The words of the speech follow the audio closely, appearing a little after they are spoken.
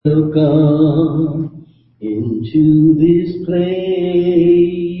Welcome into this place.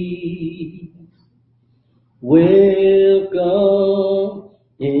 Welcome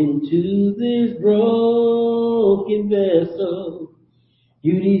into this broken vessel.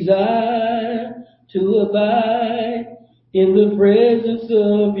 You desire to abide in the presence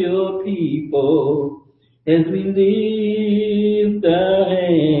of your people as we lift our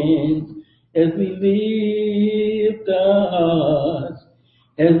hands, as we lift our hearts,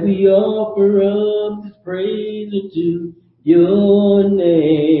 as we offer up this praise unto your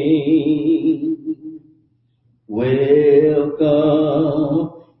name. Welcome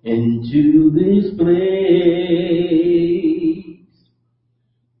into this place.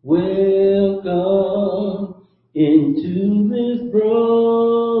 Welcome into this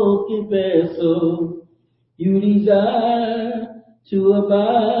broken vessel. You desire to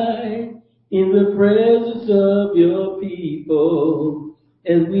abide in the presence of your people.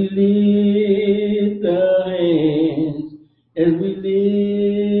 As we lift our hands, as we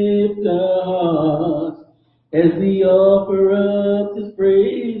lift our hearts, as we offer up this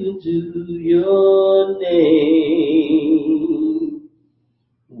praise unto your name.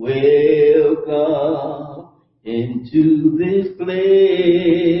 Welcome into this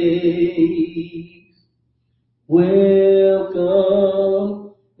place.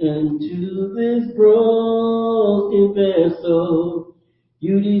 Welcome into this broken vessel.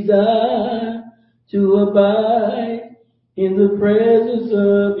 You desire to abide in the presence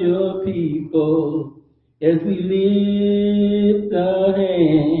of your people as we lift our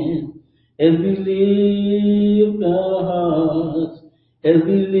hands, as we lift our hearts, as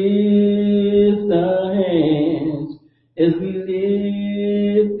we lift our hands, as we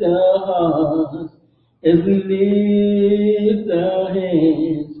lift our hearts, as we lift our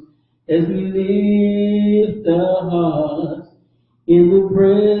hands, as we lift our hearts. In the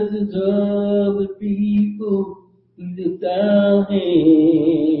presence of the people, we lift our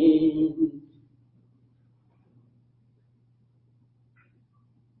hands.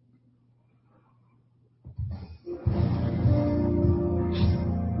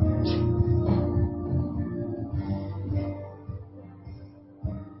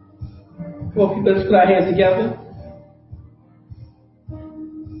 Come on, people, let's put our hands together.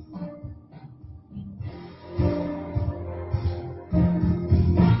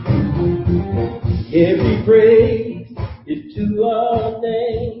 Every praise is to our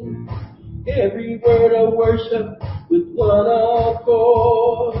name. Every word of worship with one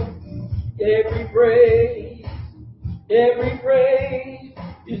accord. Every praise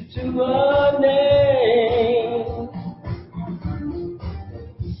is to our name.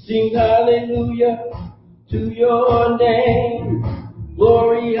 Sing hallelujah to your name.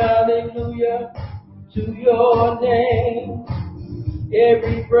 Glory, hallelujah to your name.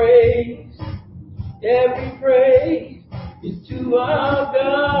 Every praise is to our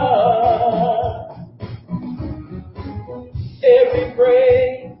God. Every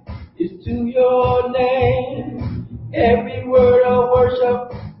praise is to your name. Every word of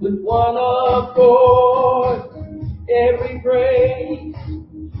worship with one accord. Every praise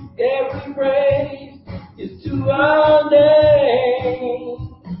is to our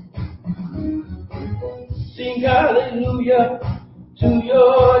name. Sing hallelujah to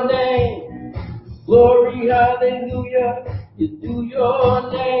your name. Glory, hallelujah, is to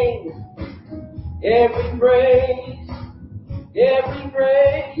your name. Every praise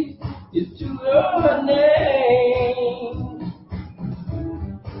is to your name.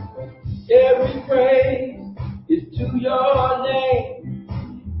 Every praise is to your name.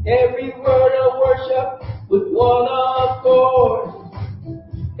 Every word of worship with one accord.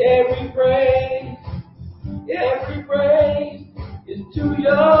 Every praise is to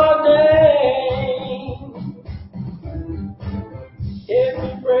your name.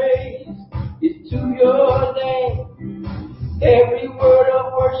 Every praise is to your name. Every word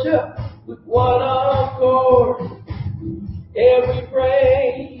of worship with one accord. Every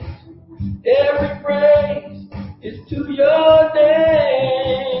praise is to your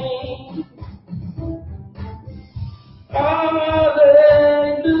name. Hallelujah.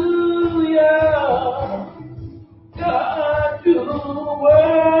 God, you're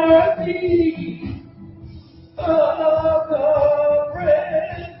worthy of the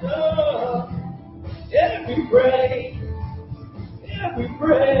praise. Every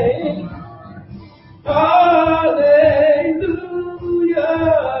praise. Hallelujah.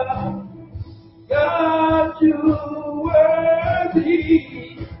 God, you're worthy.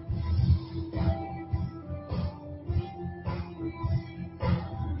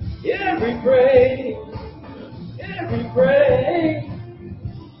 Every praise.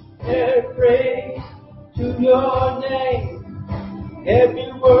 and praise to your name.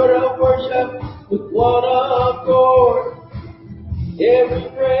 Every word of worship with one accord. Every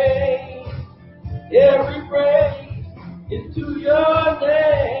praise is to your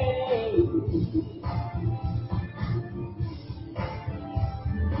name.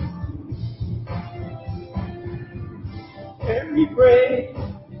 Every praise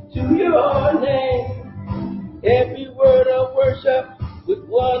to your name. Every word of worship with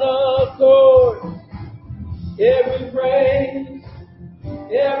one accord. Every praise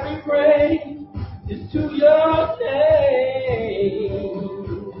is to your name.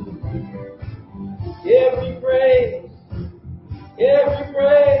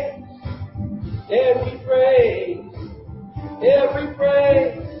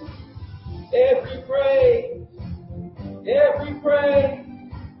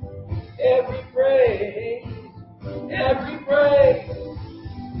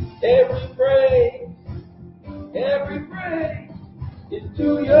 Every praise is to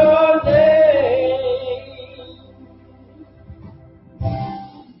your name.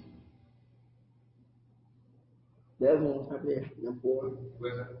 That was on top of that, number 4.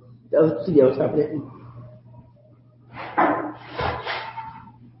 Where's that? That was on top of that.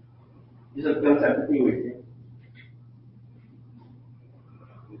 This is the type of thing right there.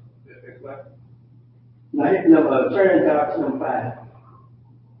 No, turn down to number 5.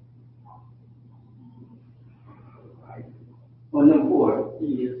 Oh, number 4.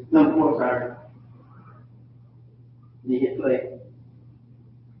 Yes. Number 4, sorry. You hit play.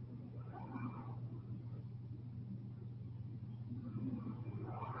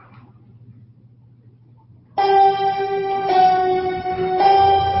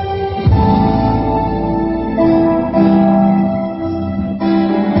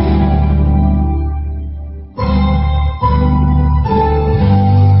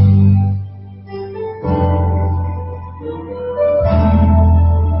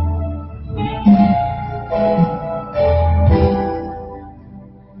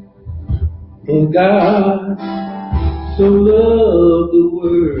 And God so loved the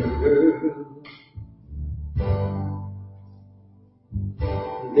world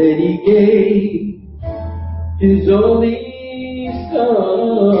that He gave His only Son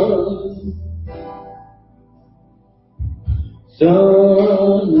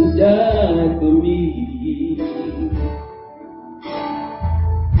who died for me.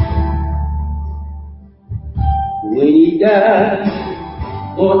 When He died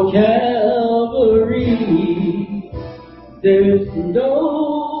on Calvary, there's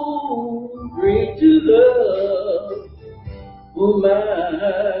no greater love for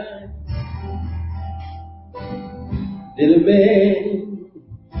mine than a man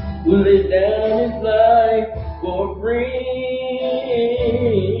who lay down his life for a friend.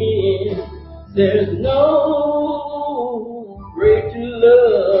 There's no greater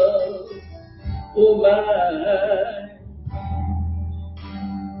love for mine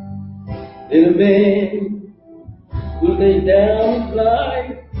than a man who lay down his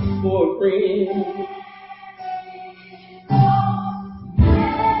life for a friend.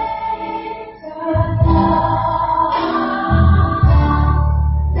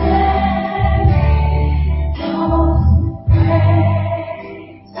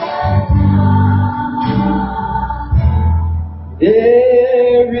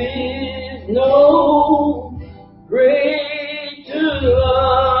 There is no greater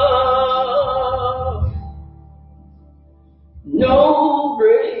love, no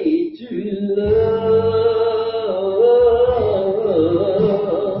greater love,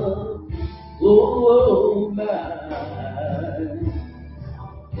 oh mine.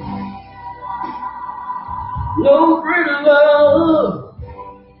 No greater love,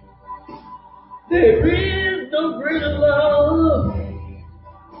 there is no greater love,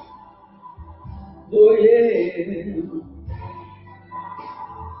 oh yeah,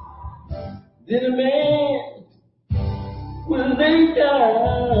 than a man will lay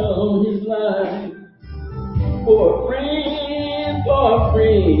down his life for a friend,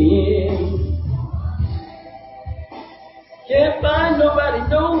 Can't find nobody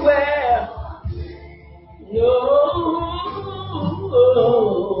nowhere, no,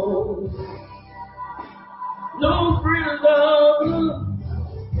 no greater love,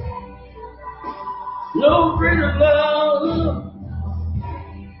 no greater love,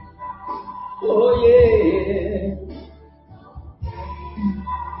 oh yeah.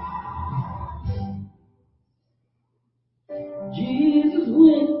 Jesus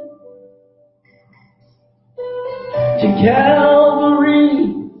went to Calvary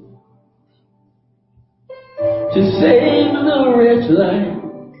to save the wretch like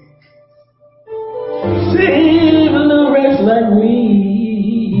save a little wretch like me.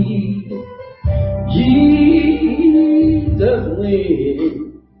 Jesus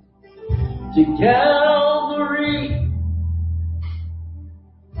went to Calvary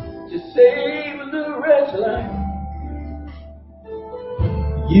to save a little wretch like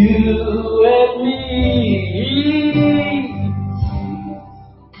you and me.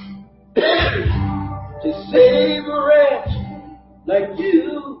 To save a wretch like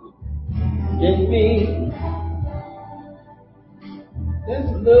you and me. That's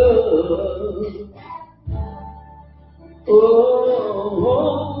love.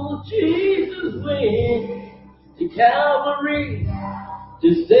 Oh, Jesus went to Calvary to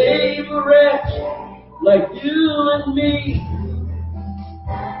save a wretch like you and me.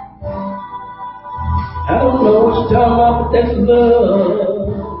 I don't know what you're talking about, but that's love.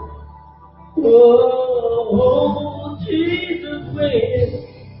 Oh, Jesus went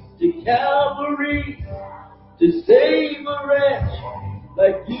to Calvary to save a wretch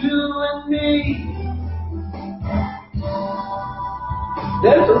like you and me.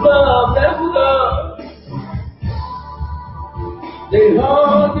 That's love, that's love. They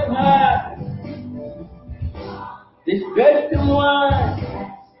hung him high, they stretched him wide,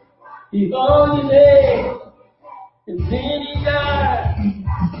 he hung his head, and then he died.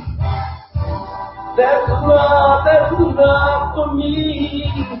 That's love for me.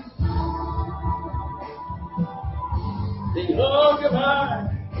 They hung him high,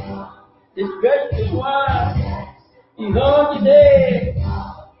 they stretched him wide, he hung his head,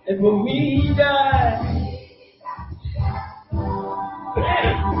 and for me he died.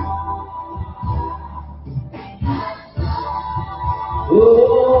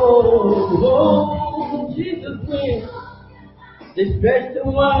 Oh, Jesus went, they stretched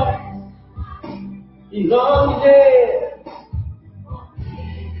him wide, he hung his head.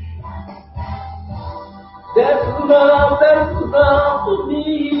 That's love for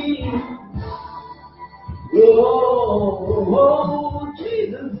me. Oh,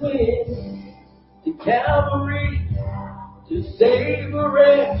 Jesus went to Calvary to save a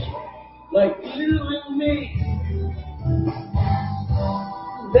wretch like you and me.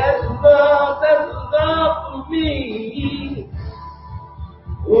 That's love for me.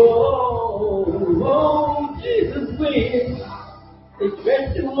 Oh, Jesus went, they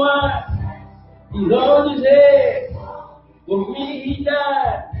stretched him wide, he hung his head, for me he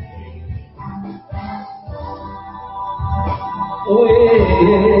died. Oh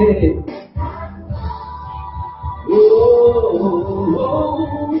yeah. Oh,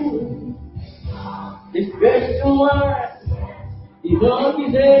 they stretched him wide, he hung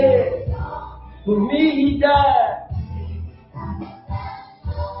his head, for me he died.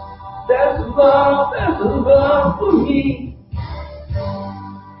 That's love for me.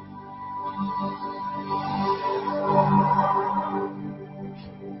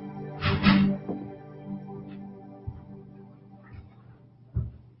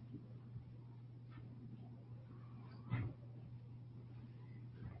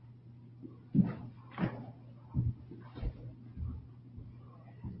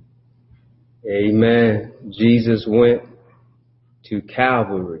 Amen. Jesus went to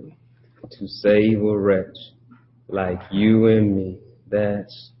Calvary to save a wretch like you and me.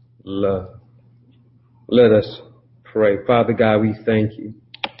 That's love. Let us pray. Father God, we thank you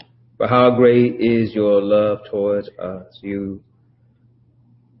for how great is your love towards us. You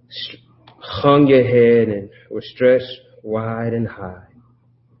hung your head and were stretched wide and high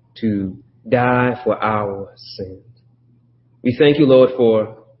to die for our sins. We thank you, Lord,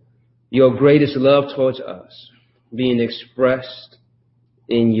 for your greatest love towards us being expressed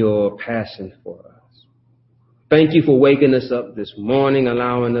in your passion for us. Thank you for waking us up this morning,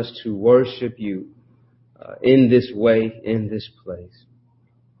 allowing us to worship you in this way, in this place.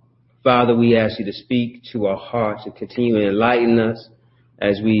 Father, we ask you to speak to our hearts and continue to enlighten us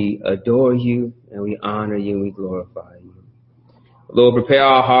as we adore you and we honor you and we glorify you. Lord, prepare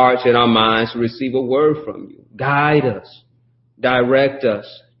our hearts and our minds to receive a word from you. Guide us, direct us,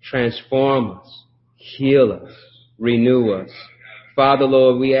 transform us, heal us, renew us. Father,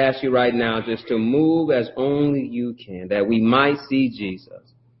 Lord, we ask you right now just to move as only you can, that we might see Jesus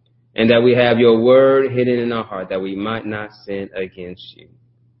and that we have your word hidden in our heart, that we might not sin against you.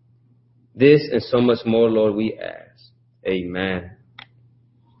 This and so much more, Lord, we ask. Amen.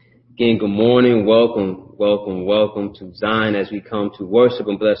 Again, good morning. Welcome to Zion as we come to worship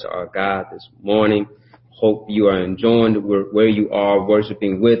and bless our God this morning. Hope you are enjoying where you are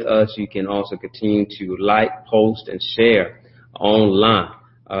worshiping with us. You can also continue to like, post, and share online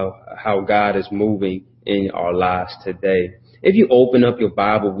how God is moving in our lives today. If you open up your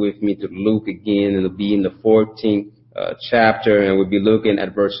Bible with me to Luke again, it'll be in the 14th chapter, and we'll be looking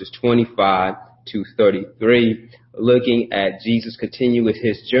at verses 25 to 33, looking at Jesus continue with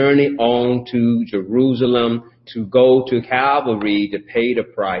his journey on to Jerusalem to go to Calvary to pay the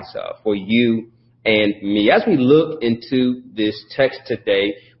price for you and me. As we look into this text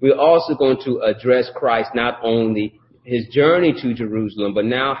today, we're also going to address Christ, not only his journey to Jerusalem, but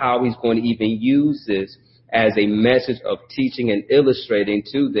now how he's going to even use this as a message of teaching and illustrating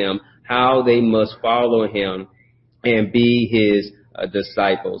to them how they must follow him and be his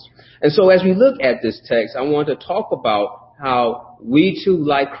disciples. And so as we look at this text, I want to talk about how we too,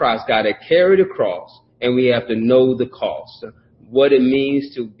 like Christ, got to carry the cross, and we have to know the cost, what it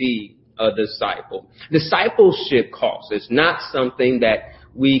means to be a disciple. Discipleship costs. It's not something that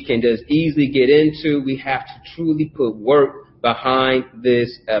we can just easily get into. We have to truly put work behind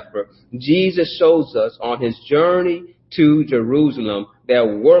this effort. Jesus shows us on his journey to Jerusalem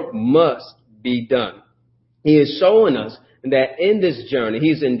that work must be done. He is showing us that in this journey,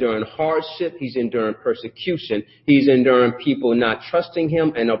 he's enduring hardship, he's enduring persecution, he's enduring people not trusting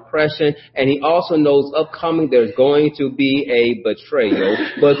him and oppression, and he also knows upcoming there's going to be a betrayal.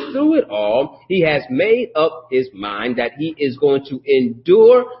 But through it all, he has made up his mind that he is going to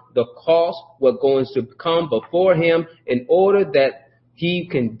endure the cost, what's going to come before him, in order that he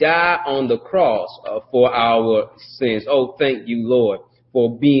can die on the cross for our sins. Oh, thank you, Lord,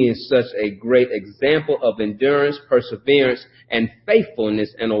 for being such a great example of endurance, perseverance, and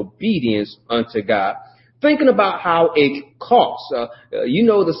faithfulness and obedience unto God. Thinking about how it costs. You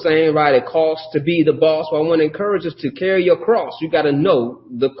know the saying, right? It costs to be the boss. Well, I want to encourage us to carry your cross. You got to know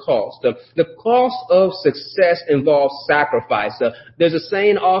the cost. The cost of success involves sacrifice. There's a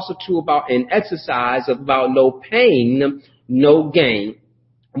saying also too about in exercise about no pain, no gain.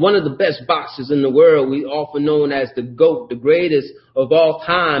 One of the best boxers in the world, we often known as the GOAT, the greatest of all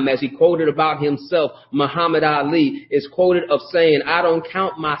time, as he quoted about himself, Muhammad Ali, is quoted of saying, I don't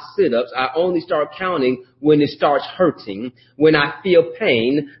count my sit-ups. I only start counting when it starts hurting. When I feel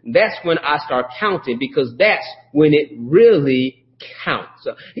pain, that's when I start counting, because that's when it really counts.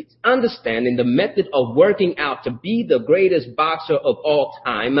 It's understanding the method of working out to be the greatest boxer of all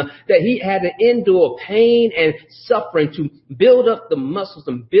time, that he had to endure pain and suffering to build up the muscles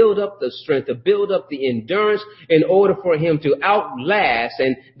and build up the strength, to build up the endurance in order for him to outlast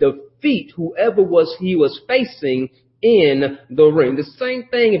and defeat whoever he was facing in the ring. The same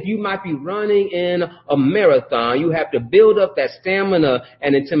thing if you might be running in a marathon. You have to build up that stamina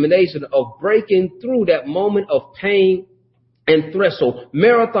and intimidation of breaking through that moment of pain and threshold.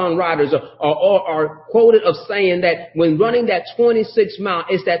 Marathon riders are quoted of saying that when running that 26 mile,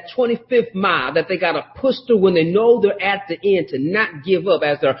 it's that 25th mile that they got to push through when they know they're at the end, to not give up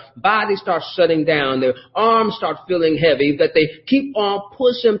as their body starts shutting down, their arms start feeling heavy, that they keep on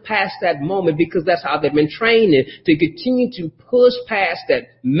pushing past that moment, because that's how they've been training, to continue to push past that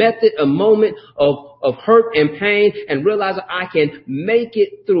method, a moment of hurt and pain, and realize that I can make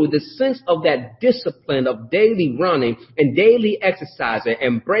it through. The sense of that discipline of daily running and daily exercising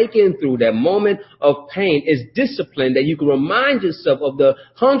and breaking through that moment of pain is discipline that you can remind yourself of the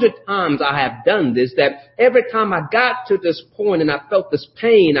 100 times I have done this, that every time I got to this point and I felt this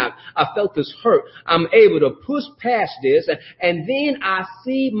pain, I felt this hurt, I'm able to push past this, and then I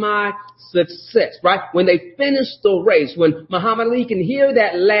see my success, right? When they finish the race, when Muhammad Ali can hear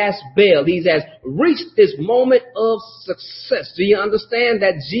that last bell, he has reached this moment of success. Do you understand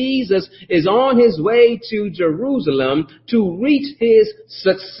that Jesus is on his way to Jerusalem to reach his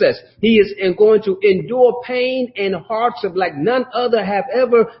success? He is going to endure pain and hardship like none other have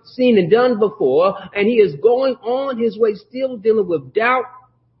ever seen and done before, and he is going on his way still dealing with doubt,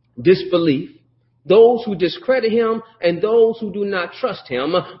 disbelief, those who discredit him and those who do not trust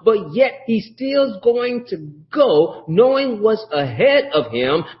him, but yet he's still going to go knowing what's ahead of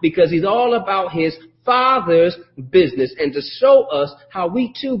him, because he's all about his Father's business, and to show us how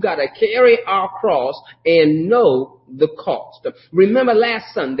we too got to carry our cross and know the cost. Remember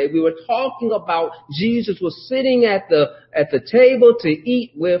last Sunday we were talking about Jesus was sitting at the table to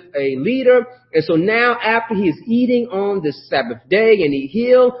eat with a leader, and so now after he is eating on this Sabbath day and he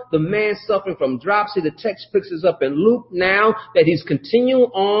healed the man suffering from dropsy, the text picks us up in Luke now that he's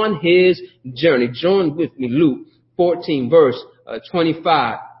continuing on his journey. Join with me, Luke 14 verse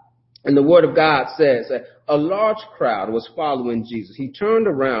 25. And the word of God says that a large crowd was following Jesus. He turned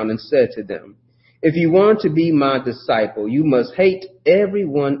around and said to them, if you want to be my disciple, you must hate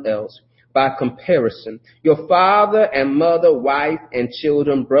everyone else. By comparison, your father and mother, wife and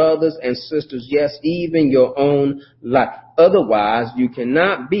children, brothers and sisters, yes, even your own life. Otherwise, you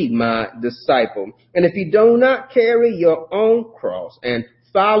cannot be my disciple. And if you do not carry your own cross and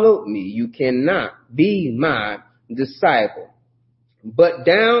follow me, you cannot be my disciple. But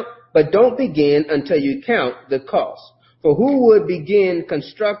don't begin until you count the cost. For who would begin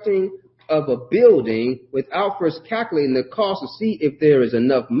constructing of a building without first calculating the cost to see if there is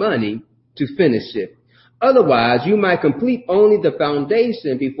enough money to finish it? Otherwise, you might complete only the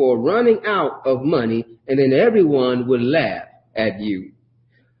foundation before running out of money, and then everyone would laugh at you.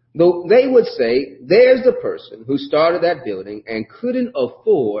 Though they would say, there's the person who started that building and couldn't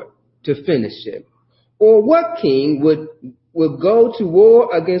afford to finish it. Or what king would go to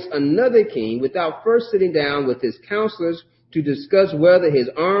war against another king without first sitting down with his counselors to discuss whether his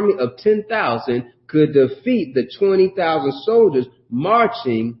army of 10,000 could defeat the 20,000 soldiers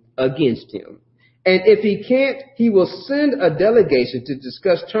marching against him? And if he can't, he will send a delegation to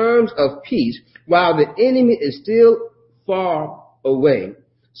discuss terms of peace while the enemy is still far away.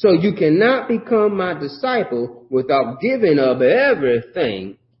 So you cannot become my disciple without giving up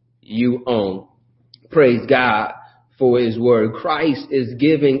everything you own. Praise God for his word. Christ is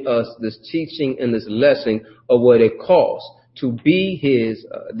giving us this teaching and this lesson of what it costs to be his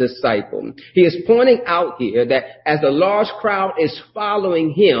disciple. He is pointing out here that as a large crowd is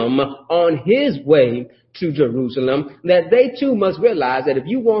following him on his way to Jerusalem, that they too must realize that if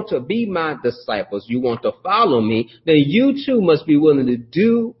you want to be my disciples, you want to follow me, then you too must be willing to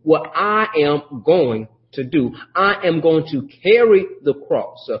do what I am going to do. I am going to carry the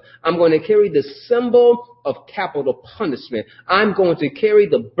cross. I'm going to carry the symbol of capital punishment. I'm going to carry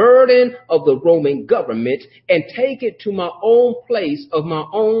the burden of the Roman government and take it to my own place of my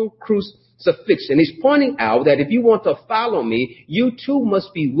own crucifixion. He's pointing out that if you want to follow me, you too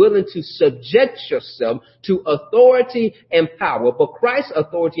must be willing to subject yourself to authority and power. But Christ's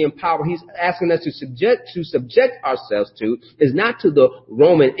authority and power he's asking us to subject ourselves to is not to the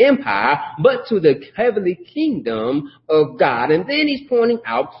Roman Empire, but to the heavenly kingdom of God. And then he's pointing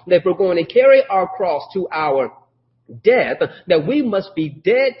out that if we're going to carry our cross to our death, that we must be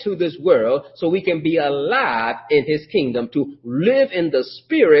dead to this world so we can be alive in his kingdom, to live in the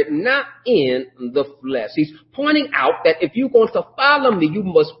spirit, not in the flesh. He's pointing out that if you're going to follow me, you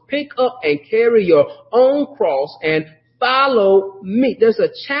must pick up and carry your own cross and follow me. There's a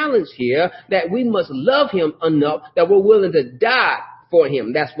challenge here that we must love him enough that we're willing to die for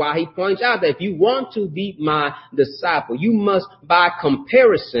him. That's why he points out that if you want to be my disciple, you must, by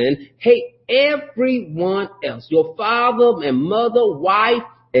comparison, hate everyone else. Your father and mother, wife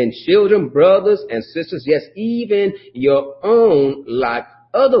and children, brothers and sisters, yes, even your own life.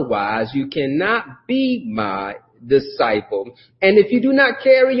 Otherwise, you cannot be my disciple. And if you do not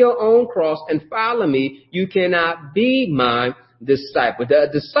carry your own cross and follow me, you cannot be my disciple. The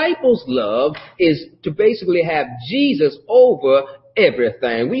disciples' love is to basically have Jesus over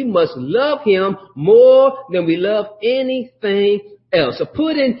everything. We must love him more than we love anything else. So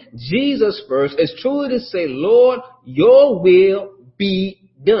putting Jesus first is truly to say, Lord, your will be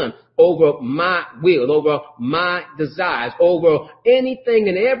done over my will, over my desires, over anything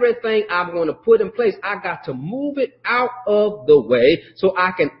and everything I'm going to put in place. I got to move it out of the way so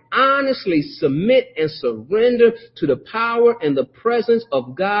I can honestly submit and surrender to the power and the presence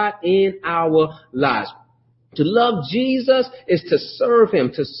of God in our lives. To love Jesus is to serve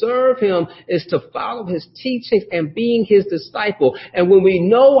him. To serve him is to follow his teachings and being his disciple. And when we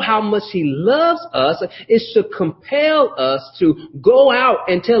know how much he loves us, it should compel us to go out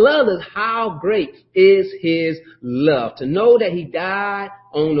and tell others how great is his love. To know that he died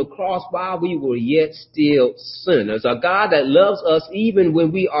on the cross while we were yet still sinners. A God that loves us even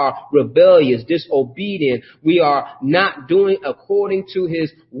when we are rebellious, disobedient. We are not doing according to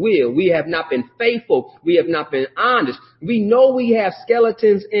his will. We have not been faithful. We have not been honest. We know we have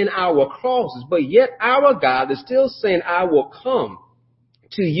skeletons in our closets, but yet our God is still saying, I will come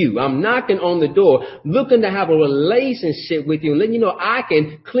to you. I'm knocking on the door, looking to have a relationship with you, and letting you know I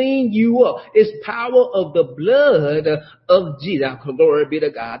can clean you up. It's power of the blood of Jesus. Glory be to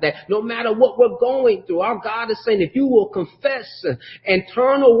God. That no matter what we're going through, our God is saying, if you will confess and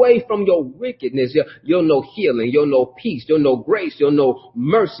turn away from your wickedness, you'll know healing, you'll know peace, you'll know grace, you'll know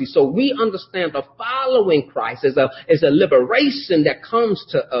mercy. So we understand the following Christ is a liberation that comes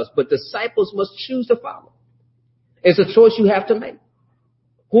to us, but disciples must choose to follow. It's a choice you have to make.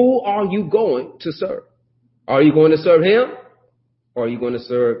 Who are you going to serve? Are you going to serve him or are you going to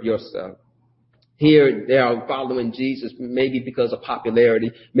serve yourself? Here they are following Jesus, maybe because of popularity,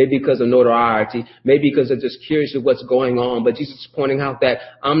 maybe because of notoriety, maybe because they're just curious of what's going on. But Jesus is pointing out that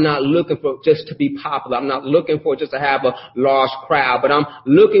I'm not looking for just to be popular. I'm not looking for just to have a large crowd, but I'm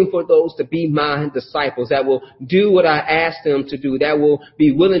looking for those to be my disciples that will do what I ask them to do, that will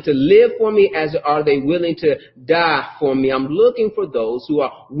be willing to live for me as are they willing to die for me. I'm looking for those who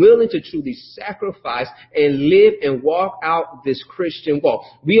are willing to truly sacrifice and live and walk out this Christian walk.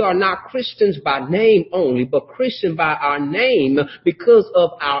 We are not Christians by name only, but Christian by our name because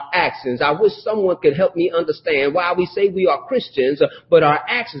of our actions. I wish someone could help me understand why we say we are Christians, but our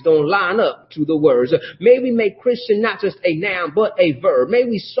actions don't line up to the words. May we make Christian not just a noun, but a verb. May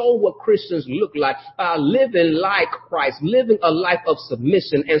we show what Christians look like by living like Christ, living a life of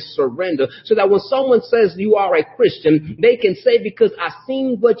submission and surrender, so that when someone says you are a Christian, they can say, because I've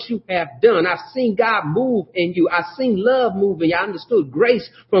seen what you have done. I've seen God move in you. I've seen love move in you. I understood grace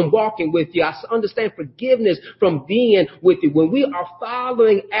from walking with you. I understand forgiveness from being with you. When we are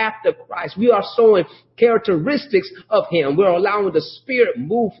following after Christ, we are showing characteristics of him. We're allowing the Spirit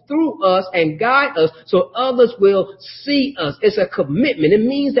move through us and guide us so others will see us. It's a commitment. It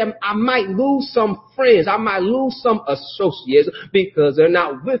means that I might lose some friends. I might lose some associates because they're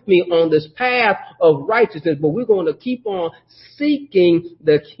not with me on this path of righteousness, but we're going to keep on seeking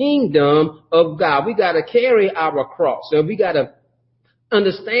the kingdom of God. We got to carry our cross, and we got to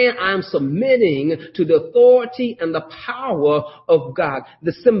understand I'm submitting to the authority and the power of God.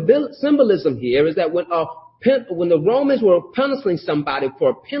 The symbolism here is that when the Romans were punishing somebody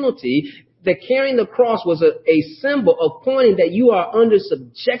for a penalty, that carrying the cross was a symbol of pointing that you are under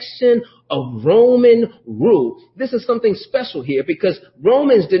subjection of Roman rule. This is something special here because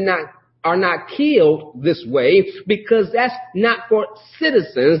Romans are not killed this way because that's not for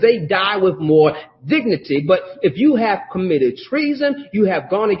citizens. They die with more dignity. But if you have committed treason, you have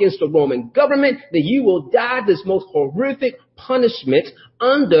gone against the Roman government, then you will die this most horrific punishment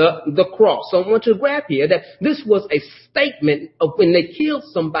under the cross. So I want you to grab here that this was a statement of when they killed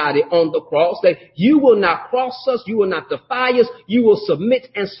somebody on the cross, that you will not cross us, you will not defy us, you will submit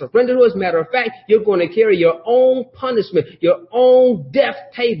and surrender to us. Matter of fact, you're going to carry your own punishment, your own death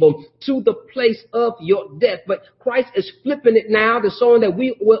table to the place of your death. But Christ is flipping it now to showing that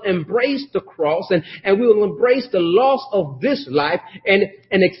we will embrace the cross and we will embrace the loss of this life and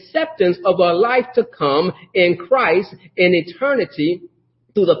an acceptance of a life to come in Christ in eternity,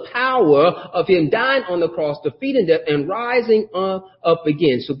 through the power of him dying on the cross, defeating death, and rising up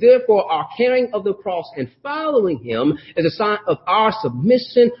again. So therefore, our carrying of the cross and following him is a sign of our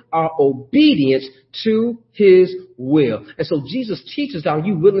submission, our obedience to his will. And so Jesus teaches, are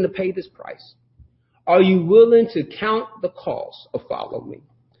you willing to pay this price? Are you willing to count the cost of following me?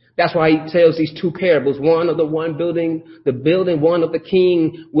 That's why he tells these two parables, one of the one building the building, one of the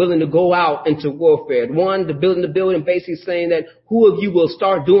king willing to go out into warfare. One, the building basically saying that who of you will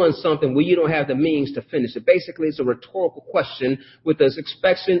start doing something where you don't have the means to finish it? Basically, it's a rhetorical question with the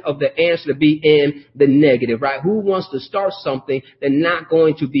expectation of the answer to be in the negative, right? Who wants to start something they're not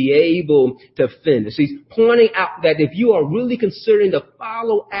going to be able to finish? He's pointing out that if you are really considering to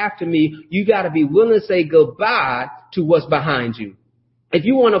follow after me, you got to be willing to say goodbye to what's behind you. If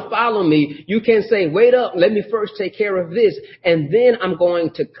you want to follow me, you can't say, wait up, let me first take care of this, and then I'm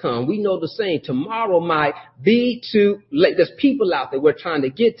going to come. We know the saying, tomorrow might be too late. There's people out there we're trying to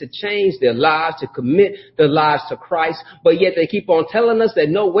get to change their lives, to commit their lives to Christ, but yet they keep on telling us that,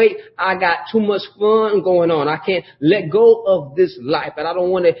 no, wait, I got too much fun going on. I can't let go of this life, and I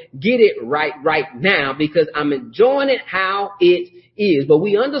don't want to get it right now because I'm enjoying it how it is. But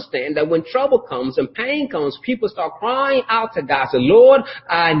we understand that when trouble comes and pain comes, people start crying out to God, say, Lord,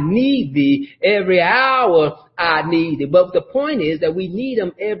 I need thee every hour. I need it. But the point is that we need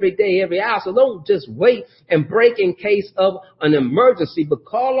him every day, every hour. So don't just wait and break in case of an emergency, but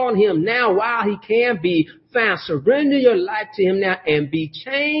call on him now while he can be found. Surrender your life to him now and be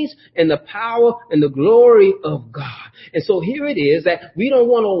changed in the power and the glory of God. And so here it is that we don't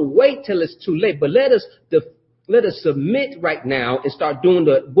want to wait till it's too late, but let us submit right now and start doing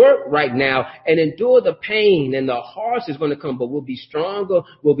the work right now and endure the pain and the hardships is going to come, but we'll be stronger,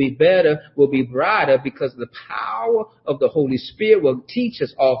 we'll be better, we'll be brighter because the power of the Holy Spirit will teach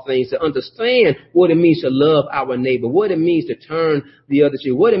us all things to understand what it means to love our neighbor, what it means to turn the other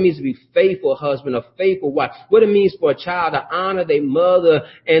cheek, what it means to be faithful husband, a faithful wife, what it means for a child to honor their mother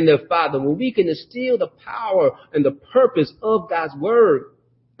and their father. When we can instill the power and the purpose of God's word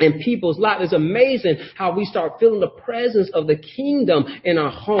in people's lives. It's amazing how we start feeling the presence of the kingdom in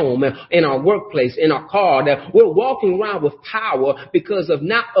our home, in our workplace, in our car, that we're walking around with power because of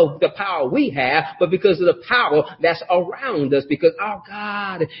not of the power we have, but because of the power that's around us, because our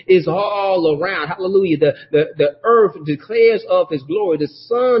God is all around. Hallelujah. The earth declares of his glory. The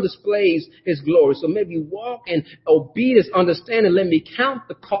sun displays his glory. So maybe walk in obedience, understanding. Let me count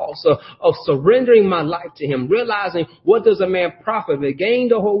the cost of surrendering my life to him, realizing what does a man profit if he gain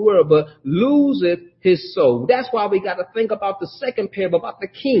the whole world but loseth his soul. That's why we got to think about the second parable about the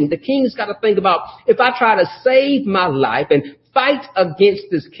king. The king's got to think about, if I try to save my life and fight against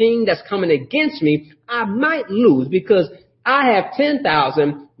this king that's coming against me, I might lose, because I have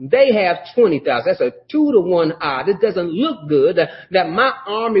 10,000, they have 20,000. That's a 2-to-1 odd. It doesn't look good that my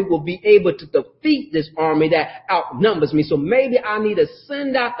army will be able to defeat this army that outnumbers me. So maybe I need to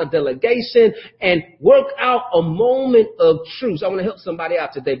send out a delegation and work out a moment of truce. I want to help somebody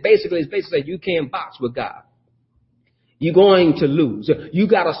out today. Basically, it's basically you can't box with God. You're going to lose. You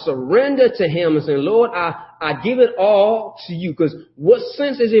got to surrender to him and say, Lord, I give it all to you. Because what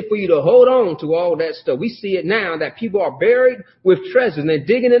sense is it for you to hold on to all that stuff? We see it now that people are buried with treasures and they're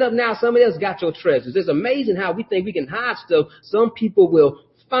digging it up now. Somebody else got your treasures. It's amazing how we think we can hide stuff. Some people will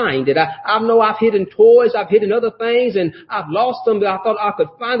find it. I know I've hidden toys, I've hidden other things, and I've lost them, but I thought I could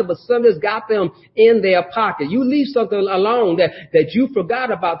find them, but somebody's got them in their pocket. You leave something alone that you forgot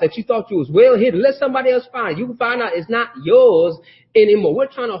about, that you thought you was well hidden. Let somebody else find it. You can find out it's not yours anymore. We're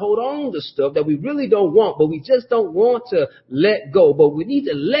trying to hold on to stuff that we really don't want, but we just don't want to let go. But we need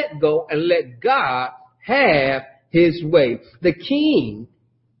to let go and let God have his way. The king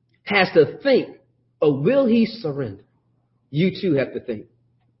has to think, or will he surrender? You too have to think.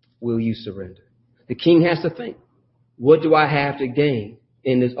 Will you surrender? The king has to think, what do I have to gain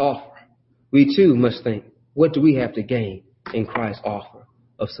in this offer? We too must think, what do we have to gain in Christ's offer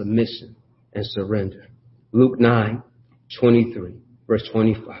of submission and surrender? Luke 9:23, verse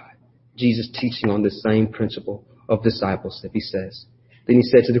 25. Jesus teaching on the same principle of discipleship. He says, then he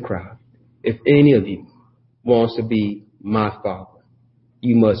said to the crowd, if any of you wants to be my follower,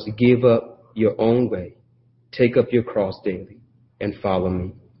 you must give up your own way, take up your cross daily, and follow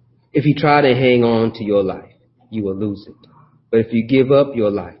me. If you try to hang on to your life, you will lose it. But if you give up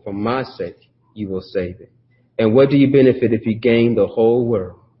your life for my sake, you will save it. And what do you benefit if you gain the whole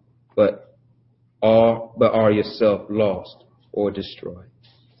world, but are yourself lost or destroyed?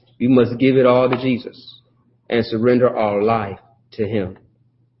 We must give it all to Jesus and surrender our life to him.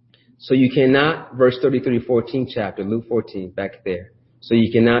 So you cannot, verse 33, 14 chapter, Luke 14, back there. So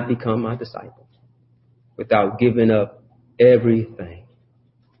you cannot become my disciple without giving up everything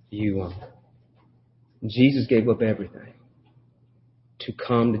you own. Jesus gave up everything to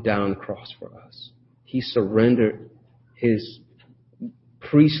come down the cross for us. He surrendered his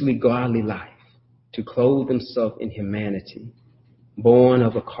priestly, godly life to clothe himself in humanity, born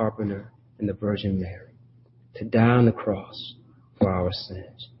of a carpenter and the Virgin Mary, to die on the cross for our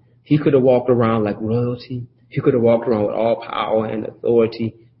sins. He could have walked around like royalty. He could have walked around with all power and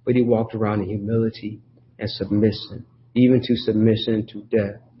authority, but he walked around in humility and submission, even to submission to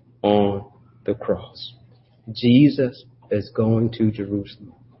death on the cross. Jesus is going to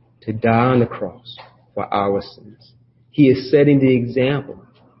Jerusalem to die on the cross for our sins. He is setting the example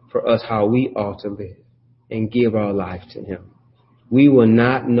for us how we ought to live and give our life to him. We will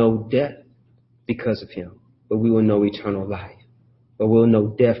not know death because of him, but we will know eternal life. But we'll know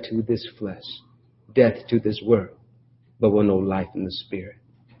death to this flesh, death to this world, but we'll know life in the Spirit,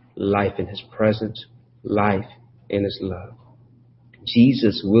 life in his presence, life in his love.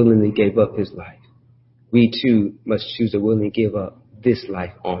 Jesus willingly gave up his life. We too must choose to willingly give up this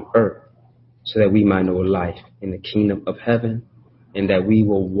life on earth so that we might know life in the kingdom of heaven, and that we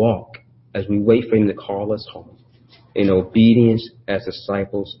will walk as we wait for him to call us home in obedience as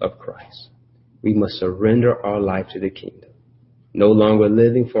disciples of Christ. We must surrender our life to the kingdom, no longer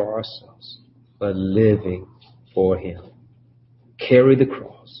living for ourselves, but living for him. Carry the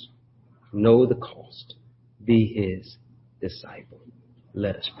cross, know the cost, be his disciple.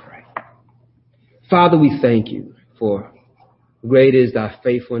 Let us pray. Father, we thank you for great is thy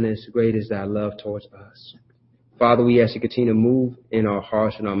faithfulness, great is thy love towards us. Father, we ask you to continue to move in our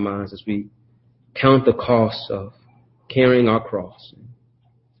hearts and our minds as we count the cost of carrying our cross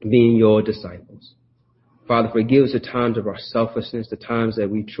and being your disciples. Father, forgive us the times of our selfishness, the times that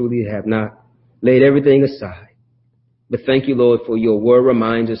we truly have not laid everything aside. But thank you, Lord, for your word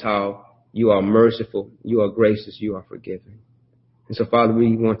reminds us how you are merciful, you are gracious, you are forgiving. And so, Father,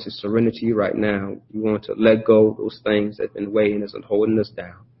 we want to surrender to you right now. We want to let go of those things that have been weighing us and holding us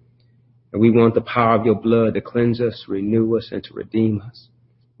down. And we want the power of your blood to cleanse us, renew us, and to redeem us.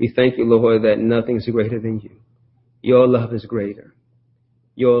 We thank you, Lord, that nothing's greater than you. Your love is greater.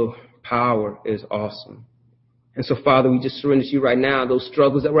 Your power is awesome. And so, Father, we just surrender to you right now, those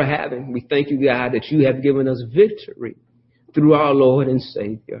struggles that we're having. We thank you, God, that you have given us victory through our Lord and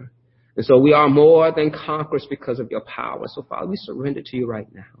Savior. And so we are more than conquerors because of your power. So, Father, we surrender to you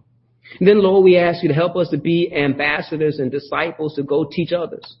right now. And then, Lord, we ask you to help us to be ambassadors and disciples to go teach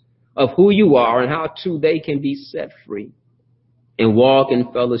others of who you are and how, too, they can be set free and walk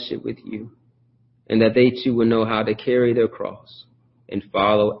in fellowship with you, and that they, too, will know how to carry their cross and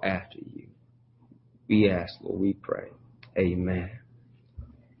follow after you. We ask, Lord, we pray. Amen.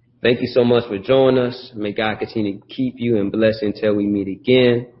 Thank you so much for joining us. May God continue to keep you and bless you until we meet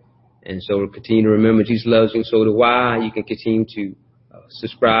again. And so continue to remember Jesus loves you, and so do I. You can continue to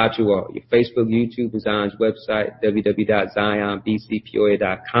subscribe to your Facebook, YouTube, and Zion's website,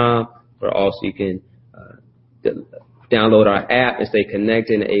 www.zionbcpoa.com, where also you can download our app and stay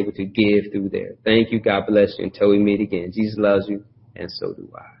connected and able to give through there. Thank you. God bless you. Until we meet again. Jesus loves you, and so do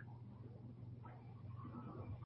I.